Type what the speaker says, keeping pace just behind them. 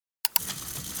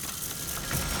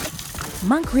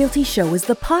Monk Realty Show is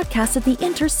the podcast at the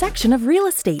intersection of real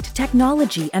estate,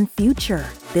 technology, and future.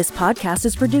 This podcast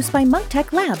is produced by Monk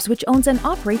Tech Labs, which owns and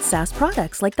operates SaaS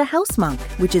products like the House Monk,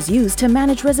 which is used to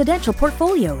manage residential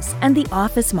portfolios, and the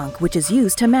Office Monk, which is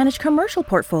used to manage commercial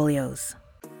portfolios.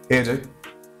 Hey Ajay,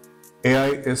 AI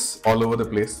is all over the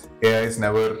place. AI is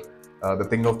never the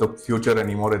thing of the future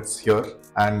anymore. It's here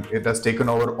and it has taken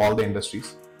over all the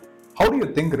industries. How do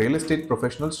you think real estate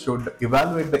professionals should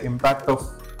evaluate the impact of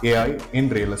AI in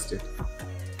real estate?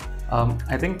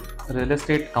 I think real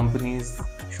estate companies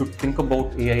should think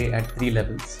about AI at three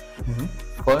levels.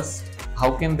 First,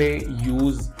 how can they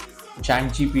use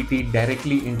ChatGPT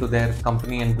directly into their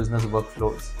company and business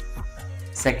workflows?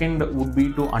 Second would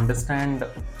be to understand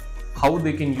how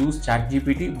they can use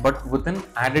ChatGPT but with an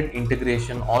added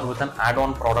integration or with an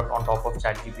add-on product on top of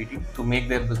ChatGPT to make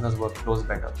their business workflows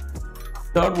better.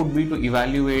 Third would be to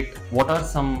evaluate what are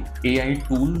some AI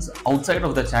tools outside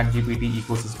of the ChatGPT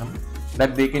ecosystem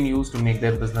that they can use to make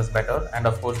their business better and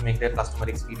of course make their customer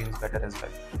experience better as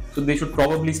well. So they should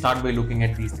probably start by looking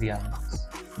at these three avenues.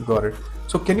 Got it.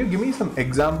 So can you give me some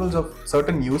examples of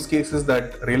certain use cases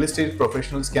that real estate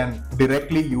professionals can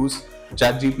directly use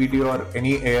ChatGPT or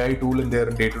any AI tool in their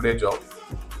day-to-day job?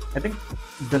 I think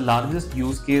the largest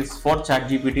use case for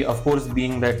ChatGPT, of course,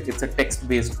 being that it's a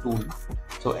text-based tool.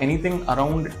 So anything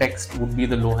around text would be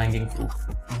the low-hanging fruit.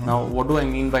 Now, what do I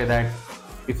mean by that?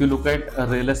 If you look at a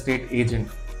real estate agent,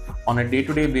 on a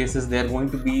day-to-day basis, they're going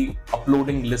to be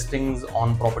uploading listings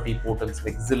on property portals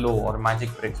like Zillow or Magic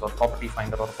Bricks or Property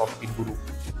Finder or Property Guru.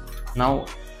 Now,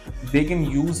 they can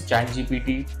use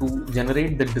ChatGPT to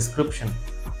generate the description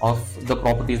of the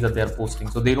properties that they are posting.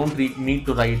 So they don't need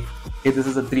to write, hey, this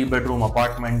is a 3-bedroom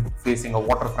apartment facing a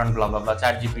waterfront, blah, blah, blah.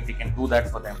 ChatGPT can do that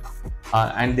for them.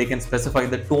 And they can specify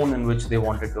the tone in which they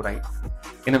want it to write.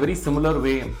 In a very similar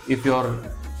way, if you're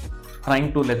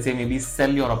trying to, let's say, maybe sell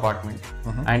your apartment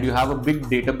and you have a big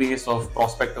database of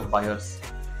prospective buyers,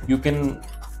 you can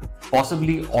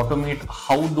possibly automate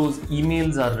how those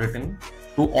emails are written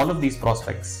to all of these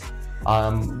prospects,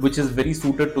 which is very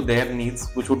suited to their needs,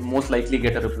 which would most likely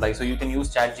get a reply. So you can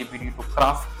use ChatGPT to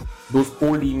craft those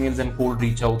cold emails and cold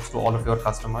reach outs to all of your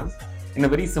customers. In a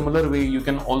very similar way, you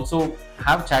can also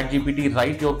have ChatGPT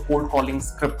write your cold calling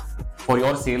script for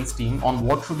your sales team on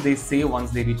what should they say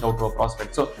once they reach out to a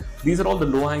prospect. So these are all the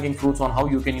low-hanging fruits on how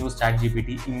you can use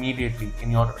ChatGPT immediately in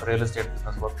your real estate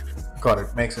business work. Got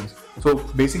it. Makes sense. So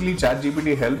basically,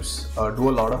 ChatGPT helps do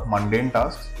a lot of mundane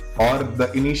tasks or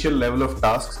the initial level of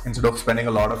tasks instead of spending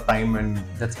a lot of time and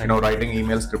writing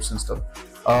email scripts and stuff.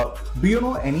 Do you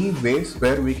know any ways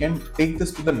where we can take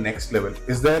this to the next level?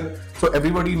 Is there, so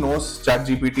everybody knows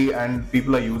ChatGPT and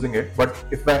people are using it, but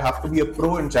if I have to be a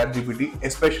pro in ChatGPT,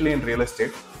 especially in real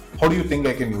estate, how do you think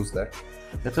I can use that?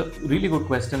 That's a really good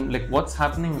question. Like what's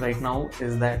happening right now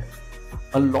is that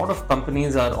a lot of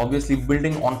companies are obviously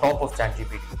building on top of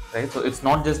ChatGPT, right? So it's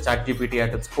not just ChatGPT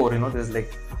at its core, there's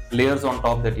like layers on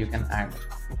top that you can add.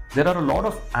 There are a lot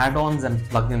of add-ons and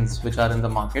plugins which are in the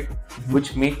market,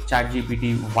 which make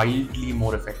ChatGPT wildly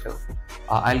more effective.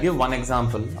 I'll give one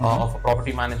example of a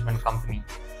property management company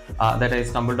that I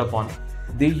stumbled upon.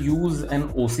 They use an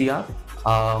OCR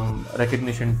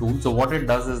recognition tool. So what it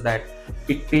does is that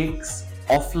it takes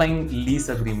offline lease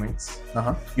agreements.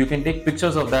 You can take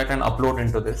pictures of that and upload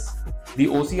into this. The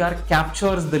OCR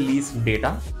captures the lease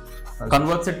data,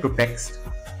 converts it to text.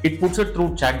 It puts it through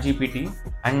ChatGPT,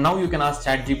 and now you can ask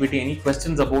ChatGPT any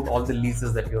questions about all the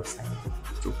leases that you have signed.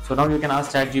 So now you can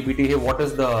ask ChatGPT, hey, what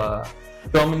is the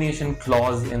termination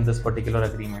clause in this particular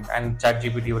agreement? And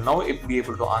ChatGPT will now be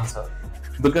able to answer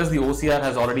because the OCR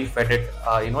has already fed it,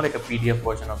 like a PDF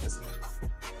version of this.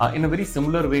 In a very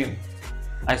similar way,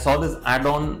 I saw this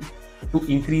add-on to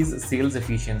increase sales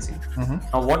efficiency.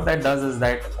 Now, what that does is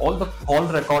that all the call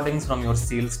recordings from your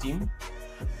sales team,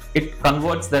 it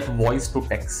converts that voice to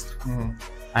text.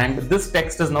 And this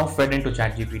text is now fed into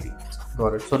ChatGPT.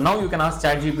 Got it. So now you can ask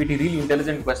ChatGPT really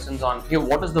intelligent questions on, hey,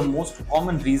 what is the most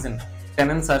common reason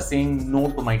tenants are saying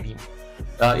no to my team?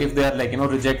 If they are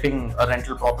rejecting a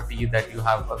rental property that you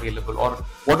have available, or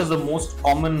what is the most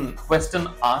common question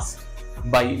asked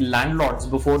by landlords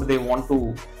before they want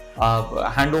to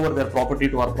hand over their property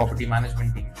to our property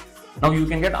management team. Now you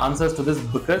can get answers to this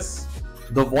because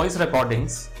the voice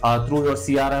recordings through your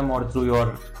CRM or through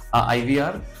your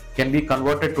IVR can be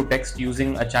converted to text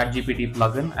using a ChatGPT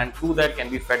plugin, and through that can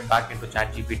be fed back into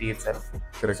ChatGPT itself.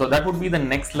 Correct. So that would be the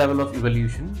next level of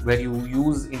evolution where you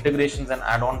use integrations and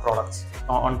add-on products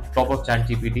on top of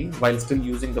ChatGPT while still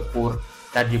using the core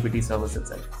ChatGPT service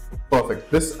itself.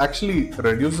 Perfect. This actually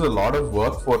reduces a lot of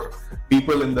work for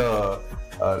people in the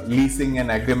leasing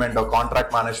and agreement or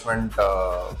contract management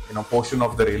portion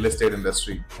of the real estate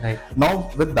industry. Right.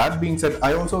 Now, with that being said,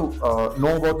 I also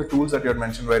know about the tools that you had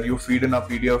mentioned where you feed in a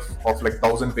PDF of like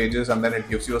 1,000 pages and then it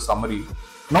gives you a summary.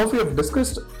 Now, if we have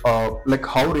discussed like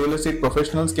how real estate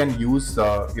professionals can use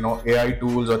AI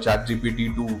tools or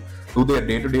ChatGPT to do their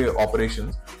day-to-day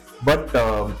operations, but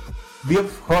we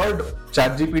have heard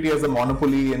ChatGPT as a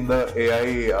monopoly in the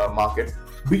AI market.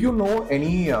 Do you know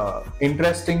any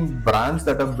interesting brands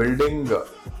that are building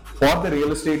for the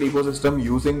real estate ecosystem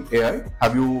using AI?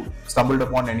 Have you stumbled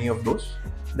upon any of those?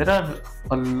 There are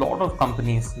a lot of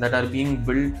companies that are being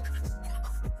built,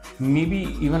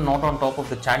 maybe even not on top of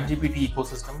the ChatGPT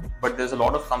ecosystem, but there's a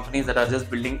lot of companies that are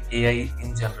just building AI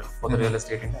in general for the real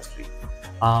estate industry.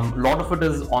 A lot of it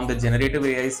is on the generative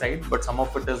AI side, but some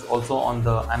of it is also on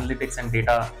the analytics and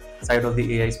data side of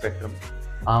the AI spectrum.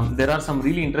 There are some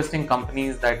really interesting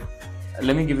companies that,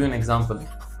 let me give you an example.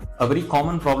 A very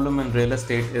common problem in real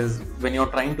estate is when you're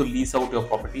trying to lease out your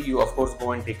property, you of course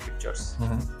go and take pictures.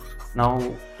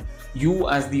 Now, you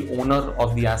as the owner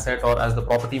of the asset or as the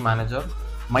property manager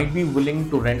might be willing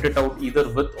to rent it out either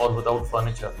with or without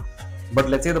furniture. But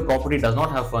let's say the property does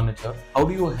not have furniture. How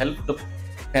do you help the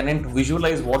tenant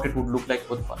visualize what it would look like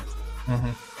with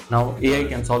furniture? Now, AI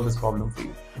can solve this problem for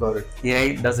you. Got it.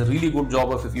 AI does a really good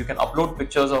job of, if you can upload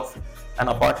pictures of an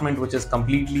apartment which is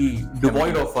completely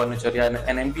devoid of furniture,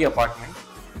 an empty apartment,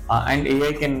 and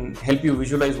AI can help you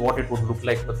visualize what it would look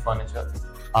like with furniture.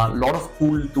 A lot of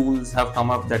cool tools have come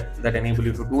up that enable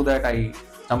you to do that. I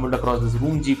stumbled across this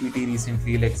Room GPT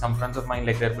recently. Like some friends of mine,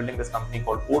 like they're building this company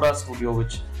called Oda Studio,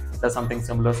 which does something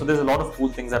similar. So there's a lot of cool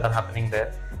things that are happening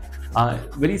there.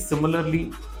 Very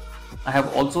similarly, I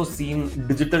have also seen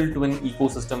digital twin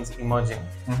ecosystems emerging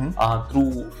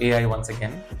through AI once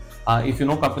again. If you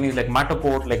know companies like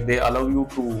Matterport, like they allow you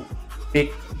to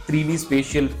take 3D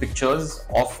spatial pictures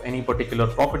of any particular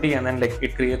property and then like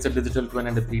it creates a digital twin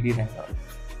and a 3D render.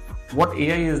 What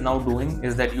AI is now doing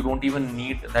is that you don't even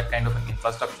need that kind of an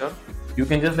infrastructure. You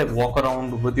can just like walk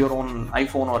around with your own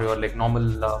iPhone or your like normal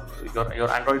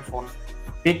your Android phone,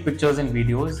 take pictures and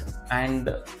videos,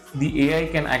 and the AI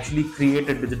can actually create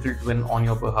a digital twin on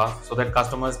your behalf so that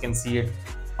customers can see it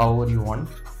however you want.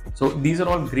 So these are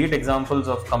all great examples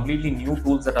of completely new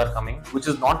tools that are coming, which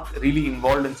is not really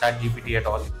involved in ChatGPT at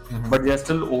all, but they are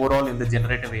still overall in the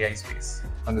generative AI space.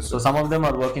 Understood. So some of them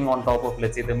are working on top of,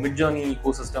 let's say, the Midjourney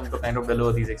ecosystem to kind of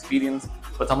deliver these experience,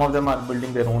 but some of them are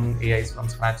building their own AIs from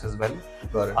scratch as well.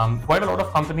 Got it. Quite a lot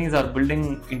of companies are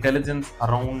building intelligence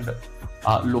around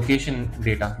location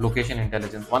data, location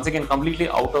intelligence. Once again, completely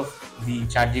out of the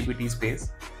ChatGPT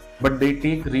space, but they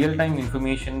take real-time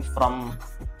information from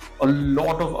a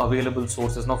lot of available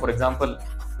sources. Now, for example,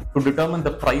 to determine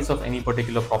the price of any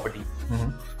particular property,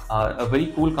 a very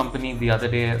cool company the other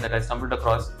day that I stumbled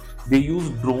across, they use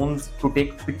drones to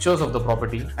take pictures of the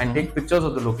property and take pictures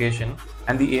of the location,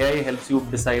 and the AI helps you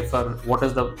decipher what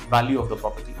is the value of the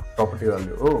property. Property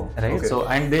value. Oh, right. Okay. So,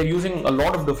 and they're using a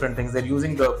lot of different things. They're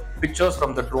using the pictures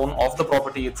from the drone of the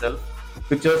property itself,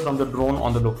 pictures from the drone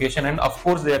on the location, and of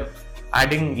course they're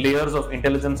adding layers of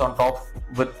intelligence on top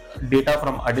with data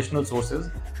from additional sources,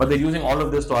 but they're using all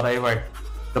of this to arrive at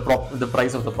the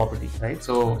price of the property, right?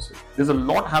 So there's a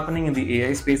lot happening in the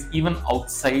AI space even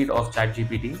outside of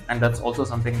ChatGPT, and that's also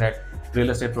something that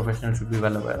real estate professionals should be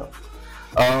well aware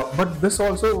of. But this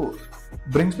also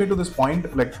brings me to this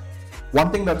point, like one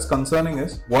thing that's concerning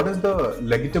is what is the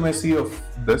legitimacy of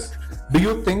this? Do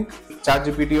you think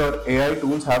ChatGPT or AI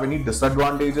tools have any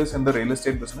disadvantages in the real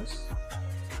estate business?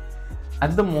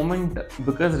 At the moment,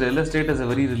 because real estate is a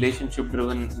very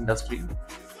relationship-driven industry,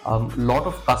 a lot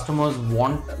of customers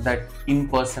want that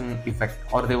in-person effect,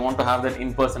 or they want to have that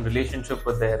in-person relationship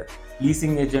with their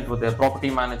leasing agent, with their property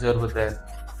manager, with their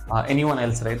anyone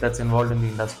else, right, that's involved in the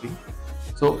industry.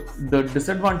 So the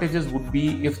disadvantages would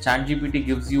be if ChatGPT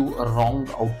gives you a wrong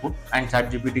output, and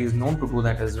ChatGPT is known to do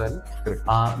that as well.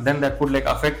 Then that could like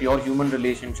affect your human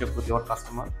relationship with your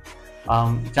customer.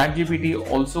 ChatGPT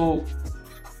also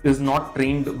is not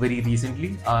trained very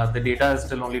recently. The data is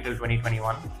still only till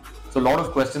 2021. So a lot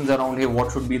of questions around, hey,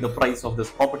 what should be the price of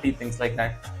this property, things like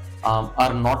that,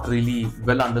 are not really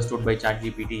well understood by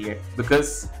ChatGPT yet,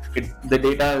 because the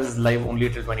data is live only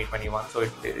till 2021. So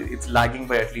it's lagging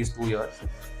by at least 2 years.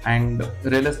 And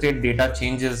real estate data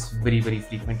changes very, very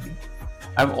frequently.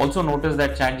 I've also noticed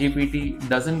that ChatGPT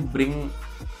doesn't bring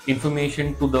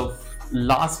information to the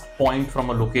last point from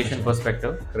a location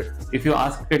perspective. Correct. If you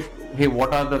ask it, hey,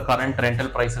 what are the current rental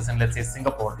prices in, let's say,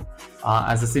 Singapore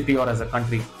as a city or as a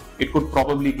country, it could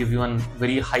probably give you a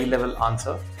very high level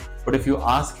answer. But if you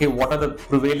ask, hey, what are the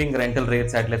prevailing rental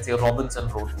rates at, let's say, Robinson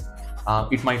Road,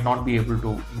 it might not be able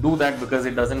to do that because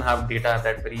it doesn't have data at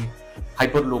that very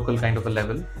hyper-local kind of a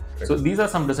level. Right. So these are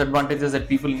some disadvantages that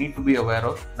people need to be aware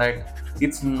of, that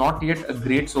it's not yet a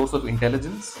great source of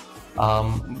intelligence,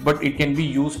 but it can be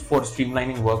used for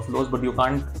streamlining workflows, but you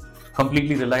can't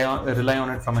completely rely on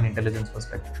it from an intelligence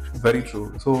perspective. Very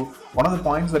true. So one of the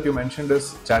points that you mentioned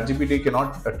is ChatGPT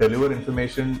cannot deliver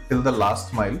information till the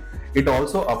last mile. It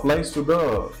also applies to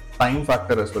the time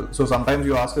factor as well. So sometimes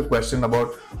you ask a question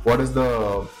about what is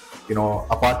the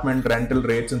apartment rental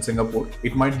rates in Singapore.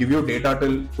 It might give you data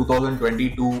till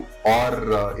 2022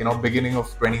 or beginning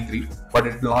of 23, but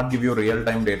it will not give you real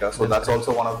time data. So that's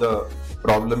also one of the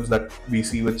problems that we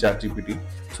see with ChatGPT.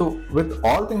 So with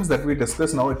all things that we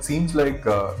discuss now, it seems like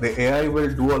the AI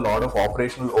will do a lot of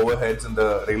operational overheads in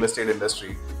the real estate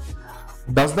industry.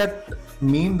 Does that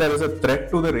mean there is a threat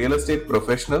to the real estate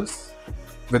professionals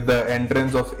with the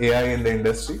entrance of AI in the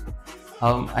industry?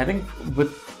 I think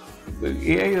with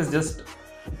AI is just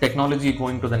technology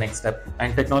going to the next step,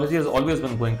 and technology has always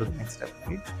been going to the next step,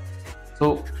 right?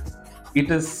 So it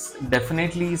is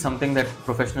definitely something that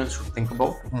professionals should think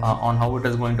about on how it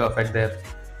is going to affect their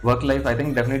work life. I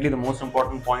think definitely the most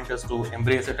important point is to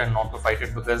embrace it and not to fight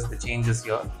it, because the change is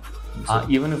here.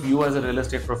 Even if you as a real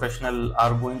estate professional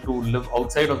are going to live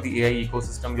outside of the AI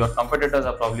ecosystem, your competitors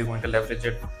are probably going to leverage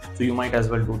it, so you might as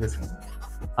well do the same.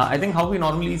 I think how we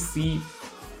normally see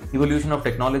evolution of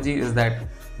technology is that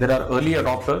there are early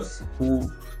adopters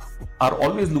who are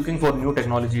always looking for new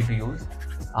technology to use,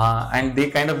 and they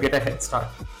kind of get a head start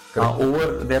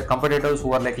over their competitors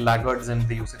who are like laggards in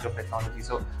the usage of technology.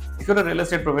 So if you're a real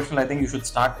estate professional, I think you should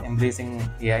start embracing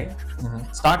AI.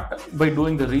 Start by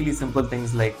doing the really simple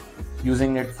things like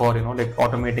using it for like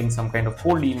automating some kind of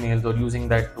cold emails, or using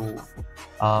that to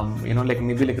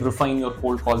maybe refine your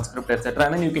cold call script, etc.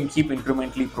 And then you can keep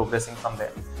incrementally progressing from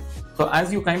there. So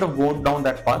as you kind of go down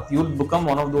that path, you'll become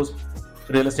one of those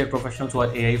real estate professionals who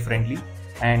are AI friendly,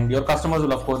 and your customers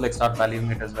will of course start valuing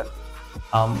it as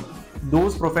well.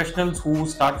 Those professionals who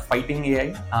start fighting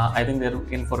AI, I think they're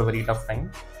in for a very tough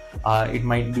time. It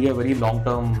might be a very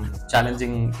long-term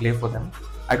challenging play for them.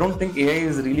 I don't think AI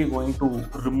is really going to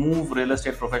remove real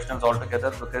estate professionals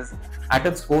altogether, because at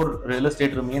its core, real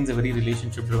estate remains a very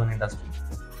relationship-driven industry.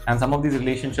 And some of these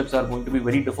relationships are going to be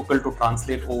very difficult to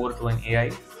translate over to an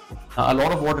AI. A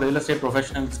lot of what real estate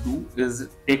professionals do is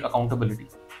take accountability.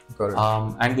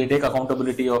 And they take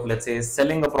accountability of, let's say,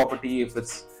 selling a property if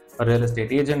it's a real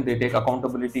estate agent. They take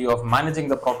accountability of managing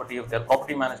the property if they're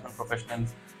property management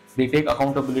professionals. They take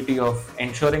accountability of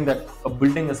ensuring that a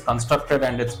building is constructed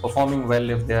and it's performing well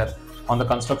if they're on the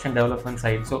construction development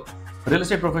side. So real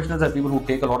estate professionals are people who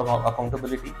take a lot of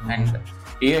accountability, and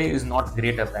AI is not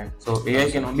great at that. So AI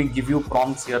can only give you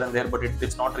prompts here and there, but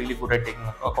it's not really good at taking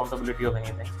accountability of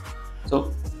anything.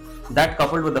 So that,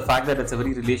 coupled with the fact that it's a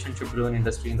very relationship-driven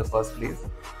industry in the first place,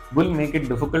 will make it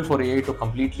difficult for AI to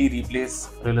completely replace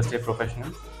real estate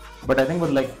professionals. But I think with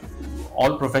like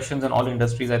all professions and all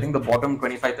industries, I think the bottom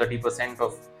 25-30%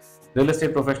 of real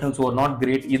estate professionals who are not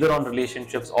great either on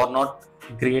relationships or not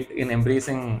great in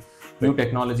embracing new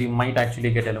technology might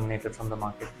actually get eliminated from the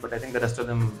market. But I think the rest of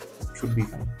them should be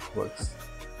fine. Works.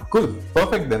 Cool.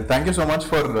 Perfect then. Thank you so much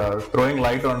for throwing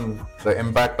light on the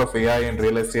impact of AI in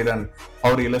real estate and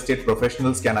how real estate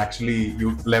professionals can actually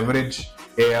leverage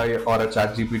AI or a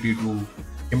ChatGPT to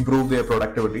improve their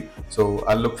productivity. So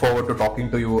I'll look forward to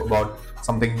talking to you about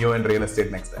something new in real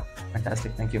estate next time.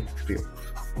 Fantastic. Thank you. See you.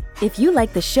 If you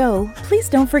like the show, please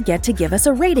don't forget to give us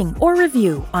a rating or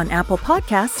review on Apple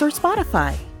Podcasts or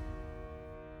Spotify.